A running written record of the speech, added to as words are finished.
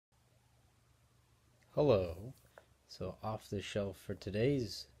Hello. So off the shelf for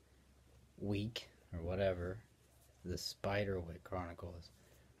today's week or whatever, the SpiderWick Chronicles.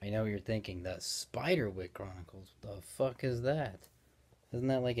 I know you're thinking, the SpiderWick Chronicles. The fuck is that? Isn't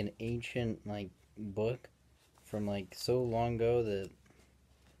that like an ancient book from like so long ago that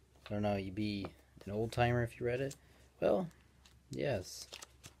I don't know, you'd be an old timer if you read it? Well, yes.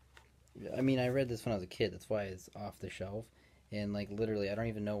 I mean, I read this when I was a kid. That's why it's off the shelf. And like literally, I don't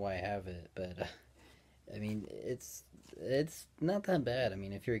even know why I have it, but I mean, it's not that bad. I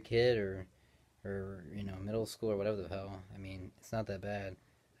mean, if you're a kid or middle school or whatever the hell, I mean, it's not that bad.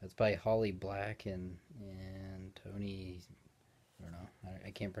 It's by Holly Black and Tony. I don't know.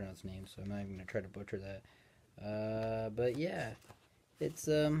 I can't pronounce names, so I'm not even gonna try to butcher that. But yeah, it's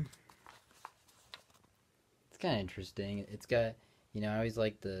it's kind of interesting. It's got I always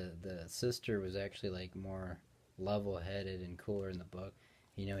like the sister was actually like more level headed and cooler in the book.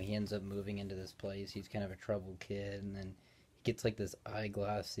 He ends up moving into this place. He's kind of a troubled kid, and then he gets like this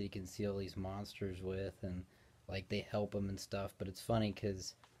eyeglass that he can see all these monsters with, and like they help him and stuff. But it's funny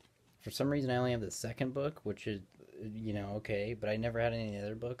because for some reason I only have the second book, which is okay, but I never had any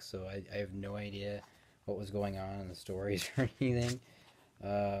other books, so I have no idea what was going on in the stories or anything.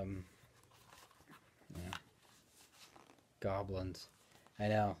 Um, yeah, goblins. I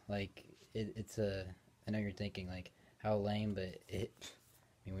know, like it's a. I know you're thinking like how lame, but I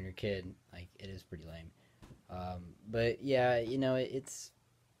mean, when you're a kid, like it is pretty lame. But yeah, it's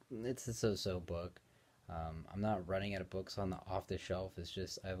a so-so book. I'm not running out of books on the off the shelf. It's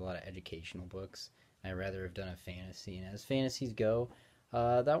just I have a lot of educational books. I'd rather have done a fantasy, and as fantasies go,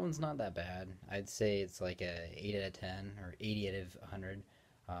 that one's not that bad. I'd say it's like a 8 out of 10 or 80 out of 100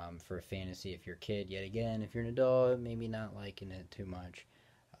 for a fantasy. If you're a kid, yet again, if you're an adult, maybe not liking it too much,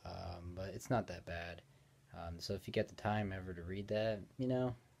 but it's not that bad. So if you get the time ever to read that,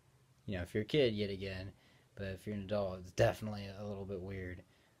 if you're a kid, yet again, but if you're an adult, it's definitely a little bit weird.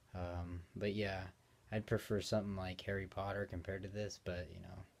 But yeah, I'd prefer something like Harry Potter compared to this, but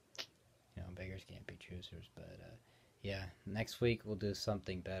beggars can't be choosers. But yeah, next week we'll do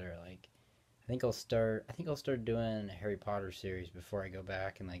something better. Like I think I'll start doing a Harry Potter series before I go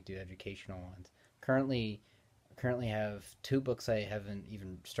back and like do educational ones. Currently, currently have two books I haven't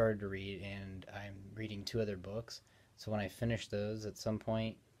even started to read, and I'm reading two other books. So when I finish those at some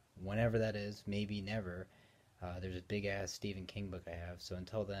point, whenever that is, maybe never, there's a big ass Stephen King book I have. So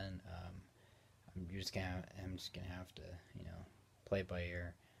until then, I'm just gonna have to play it by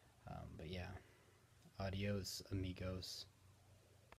ear. But yeah, adios amigos.